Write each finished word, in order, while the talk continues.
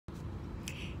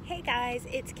Hey guys,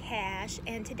 it's Cash,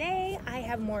 and today I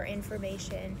have more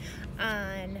information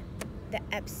on the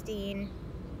Epstein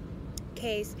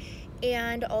case,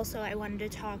 and also I wanted to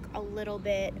talk a little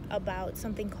bit about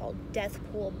something called death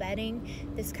pool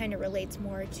betting. This kind of relates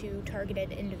more to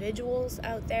targeted individuals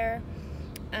out there.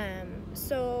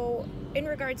 So in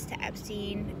regards to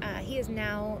Epstein, he is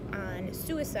now on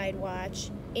suicide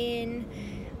watch in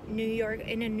New York,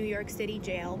 in a New York City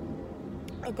jail.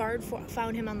 A guard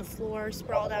found him on the floor,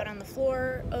 sprawled out on the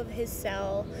floor of his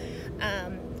cell,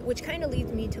 which kind of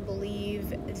leads me to believe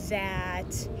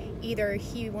that either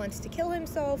he wants to kill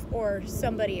himself or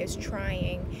somebody is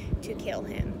trying to kill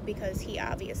him, because he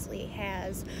obviously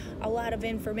has a lot of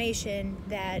information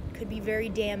that could be very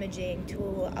damaging to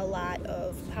a lot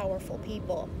of powerful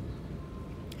people.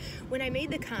 When I made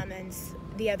the comments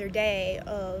the other day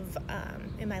of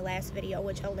in my last video,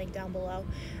 which I'll link down below,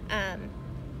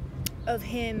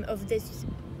 of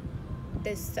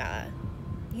this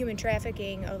human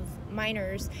trafficking of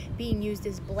minors being used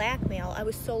as blackmail, I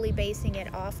was solely basing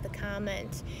it off the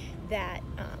comment that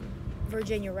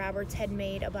Virginia Roberts had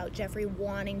made about Jeffrey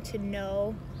wanting to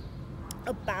know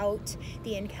about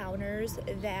the encounters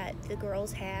that the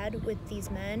girls had with these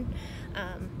men.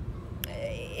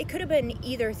 It could have been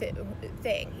either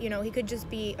thing, you know, he could just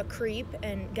be a creep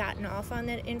and gotten off on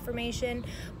that information,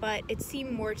 but it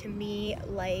seemed more to me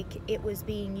like it was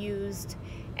being used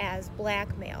as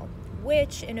blackmail,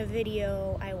 which in a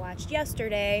video I watched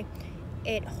yesterday,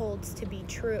 it holds to be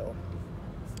true.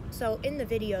 So in the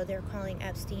video, they're calling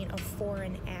Epstein a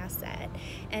foreign asset,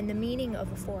 and the meaning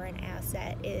of a foreign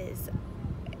asset is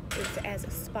as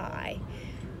a spy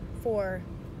for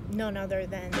none other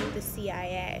than the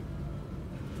CIA,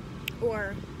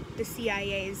 or the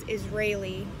CIA's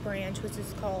Israeli branch, which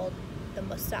is called the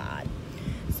MOSSAD.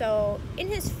 So in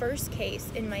his first case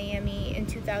in Miami in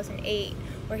 2008,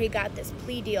 where he got this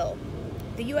plea deal,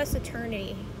 the U.S.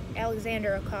 Attorney,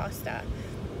 Alexander Acosta,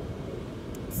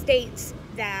 states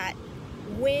that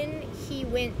when he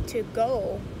went to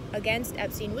go against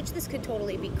Epstein, which this could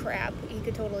totally be crap, he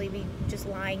could totally be just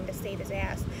lying to save his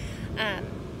ass,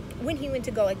 when he went to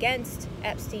go against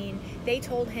Epstein, they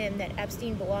told him that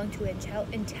Epstein belonged to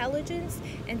intelligence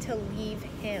and to leave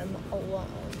him alone.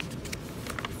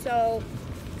 So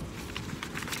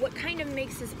what kind of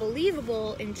makes this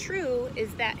believable and true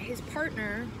is that his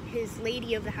partner, his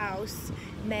lady of the house,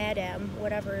 Madam,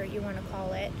 whatever you want to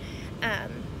call it,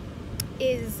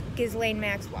 is Ghislane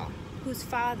Maxwell, whose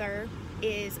father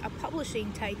is a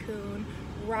publishing tycoon,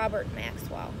 Robert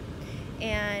Maxwell.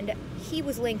 And he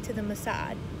was linked to the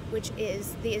MOSSAD, which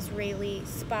is the Israeli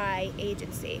spy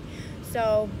agency.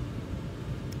 So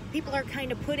people are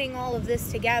kind of putting all of this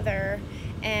together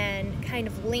and kind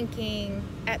of linking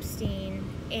Epstein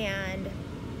and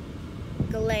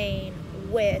Ghislane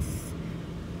with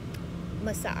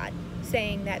MOSSAD,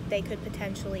 saying that they could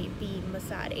potentially be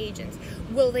MOSSAD agents.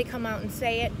 Will they come out and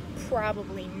say it?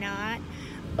 Probably not,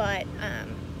 but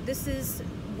this is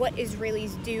what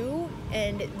Israelis do,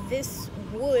 and this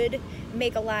would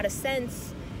make a lot of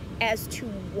sense as to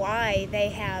why they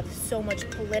have so much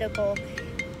political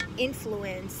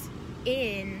influence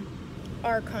in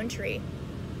our country,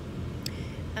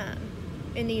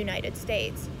 in the United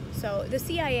States. So the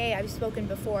CIA, I've spoken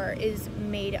before, is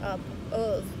made up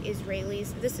of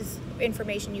Israelis. This is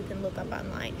information you can look up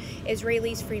online.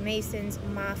 Israelis, Freemasons,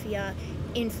 mafia,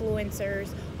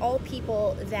 influencers, all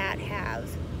people that have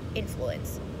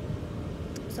influence.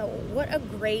 So what a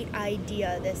great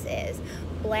idea this is.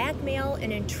 Blackmail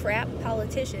and entrap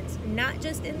politicians, not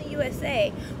just in the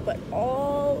USA, but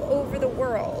all over the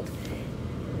world.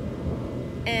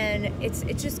 And it's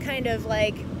just kind of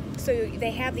like, so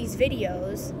they have these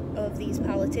videos of these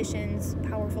politicians,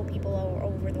 powerful people all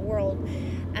over the world.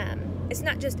 It's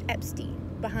not just Epstein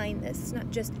behind this. It's not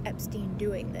just Epstein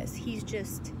doing this. He's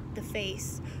just the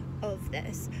face of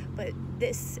this. But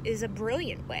this is a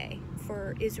brilliant way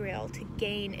for Israel to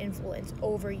gain influence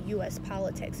over U.S.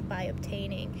 politics by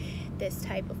obtaining this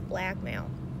type of blackmail.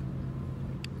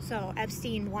 So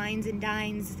Epstein wines and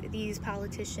dines these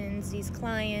politicians, these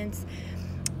clients,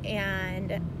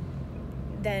 and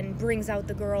then brings out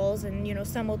the girls, and you know,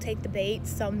 some will take the bait,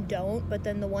 some don't, but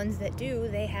then the ones that do,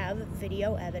 they have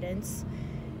video evidence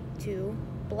to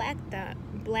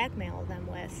blackmail them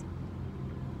with.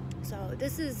 So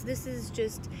this is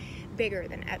just bigger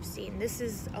than Epstein. This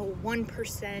is a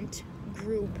 1%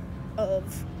 group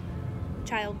of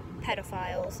child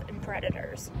pedophiles and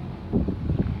predators.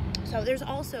 So there's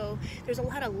a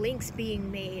lot of links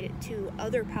being made to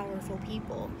other powerful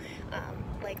people,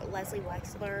 like Leslie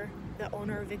Wexler, the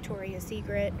owner of Victoria's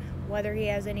Secret, whether he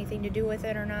has anything to do with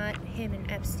it or not. Him and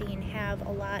Epstein have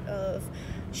a lot of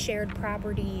shared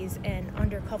properties and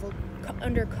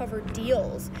undercover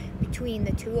deals between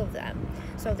the two of them.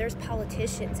 So there's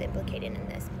politicians implicated in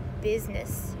this,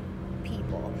 business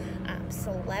people,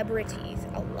 celebrities.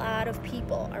 A lot of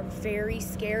people are very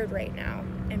scared right now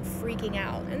and freaking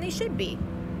out, and they should be.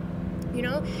 You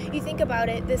know, you think about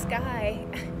it, this guy,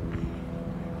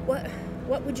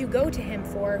 what would you go to him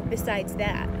for besides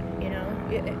that? You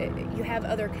know, you have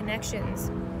other connections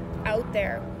out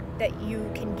there that you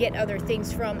can get other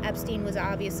things from. Epstein was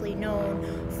obviously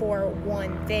known for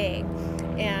one thing,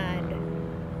 and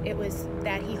it was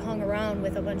that he hung around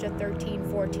with a bunch of 13,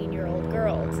 14-year-old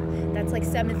girls. That's like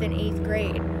 7th and 8th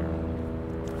grade.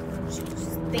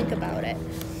 Just think about it.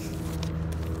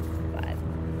 But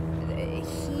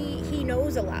he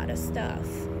knows a lot of stuff,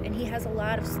 and he has a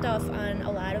lot of stuff on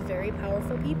a lot of very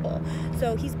powerful people.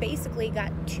 So he's basically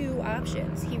got two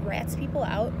options. He rats people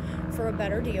out for a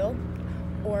better deal,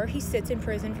 or he sits in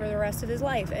prison for the rest of his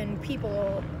life, and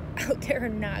people out there are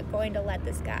not going to let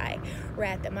this guy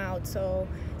rat them out. So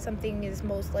something is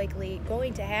most likely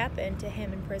going to happen to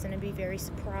him in prison, and be very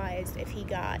surprised if he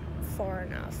got far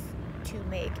enough to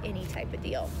make any type of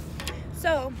deal.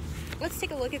 So let's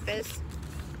take a look at this.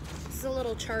 This is a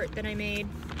little chart that I made,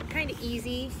 kind of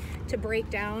easy to break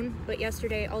down, but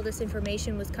yesterday all this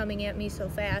information was coming at me so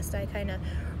fast I kind of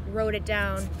wrote it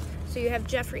down. So you have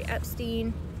Jeffrey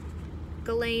Epstein,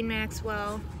 Ghislane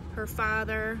Maxwell, her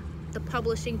father, the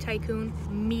publishing tycoon,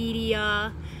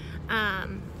 media,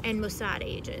 and MOSSAD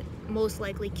agent, most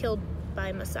likely killed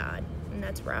by Mossad, and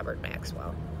that's Robert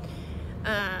Maxwell.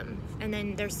 And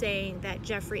then they're saying that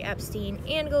Jeffrey Epstein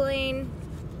and Ghislane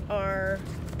are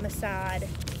Mossad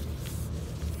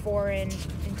foreign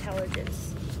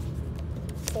intelligence,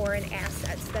 foreign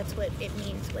assets. That's what it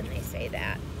means when they say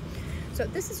that. So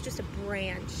this is just a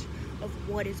branch of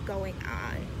what is going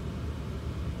on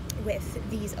with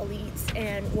these elites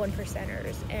and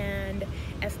 1%ers and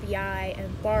FBI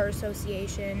and Bar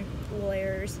Association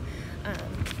lawyers.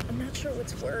 I'm not sure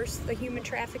what's worse, the human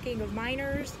trafficking of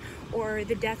minors or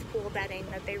the death pool betting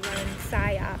that they run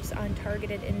psyops on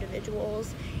targeted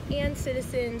individuals and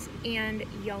citizens and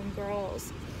young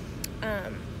girls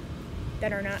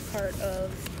that are not part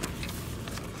of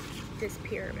this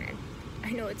pyramid.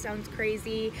 I know it sounds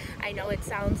crazy. I know it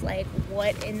sounds like,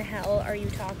 what in the hell are you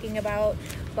talking about?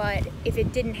 But if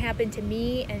it didn't happen to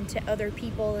me and to other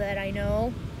people that I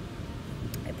know,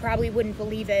 I probably wouldn't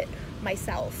believe it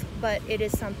myself. But it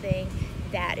is something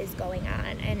that is going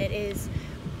on, and it is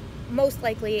most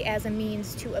likely as a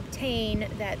means to obtain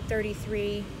that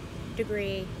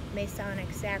 33-degree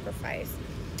Masonic sacrifice.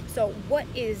 So what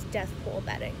is death pool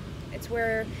betting? It's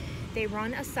where they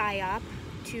run a psyop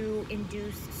to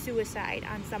induce suicide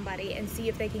on somebody and see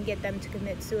if they can get them to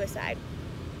commit suicide.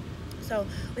 So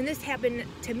when this happened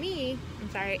to me, I'm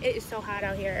sorry, it is so hot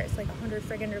out here, it's like 100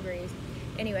 friggin' degrees.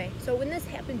 Anyway, so when this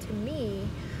happened to me,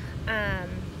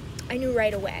 I knew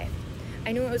right away.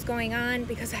 I knew what was going on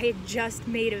because I had just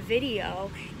made a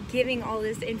video giving all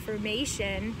this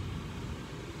information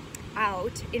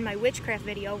out in my witchcraft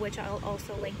video, which I'll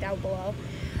also link down below,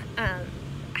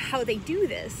 how they do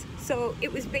this. So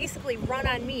it was basically run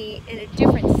on me in a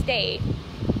different state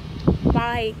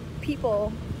by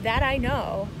people that I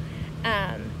know,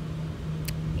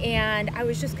 and I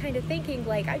was just kind of thinking,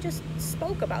 like, I just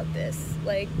spoke about this,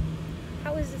 like,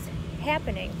 how is this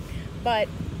happening? But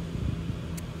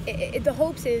the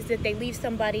hopes is that they leave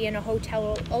somebody in a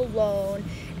hotel alone,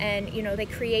 and, you know, they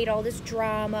create all this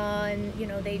drama, and, you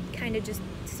know, they kind of just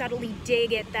subtly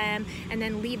dig at them and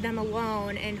then leave them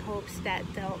alone in hopes that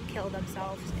they'll kill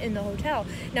themselves in the hotel.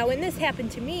 Now, when this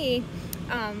happened to me,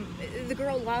 the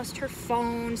girl lost her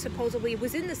phone, supposedly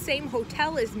was in the same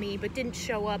hotel as me, but didn't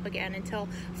show up again until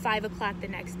 5 o'clock the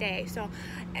next day. So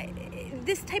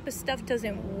this type of stuff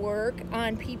doesn't work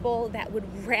on people that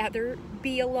would rather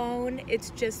be alone. It's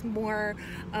just more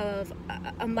of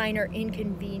a minor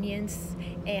inconvenience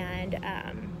and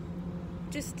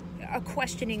just a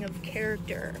questioning of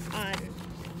character on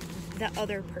the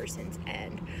other person's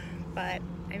end. But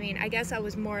I mean, I guess I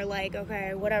was more like,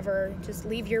 okay, whatever, just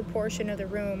leave your portion of the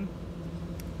room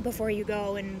before you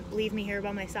go and leave me here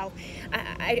by myself.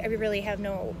 I really have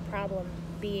no problem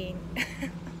being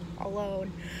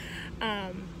alone.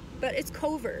 But it's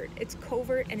covert,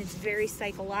 and it's very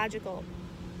psychological.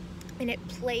 And it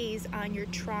plays on your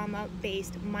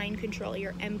trauma-based mind control,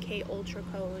 your MK Ultra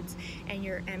codes and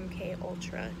your MK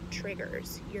Ultra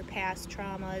triggers, your past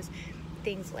traumas,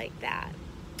 things like that.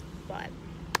 But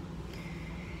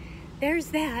there's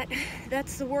that.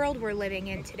 That's the world we're living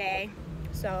in today.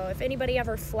 So if anybody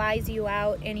ever flies you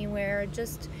out anywhere,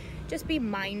 just be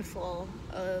mindful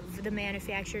of the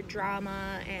manufactured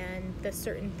drama and the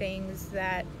certain things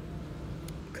that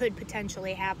could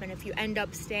potentially happen. If you end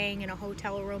up staying in a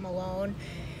hotel room alone,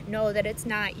 know that it's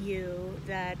not you,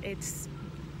 that it's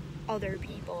other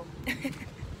people.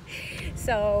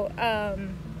 So,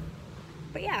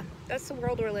 but yeah, that's the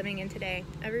world we're living in today.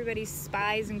 Everybody's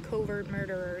spies and covert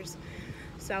murderers.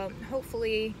 So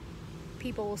hopefully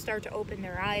people will start to open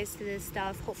their eyes to this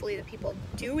stuff. Hopefully the people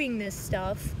doing this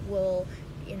stuff will,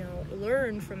 you know,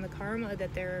 learn from the karma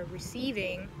that they're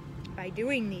receiving by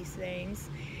doing these things.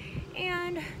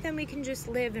 And then we can just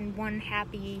live in one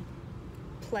happy,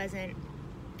 pleasant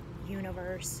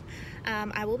universe.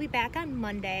 I will be back on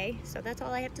Monday, so that's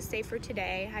all I have to say for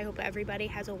today. I hope everybody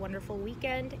has a wonderful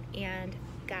weekend, and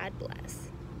God bless.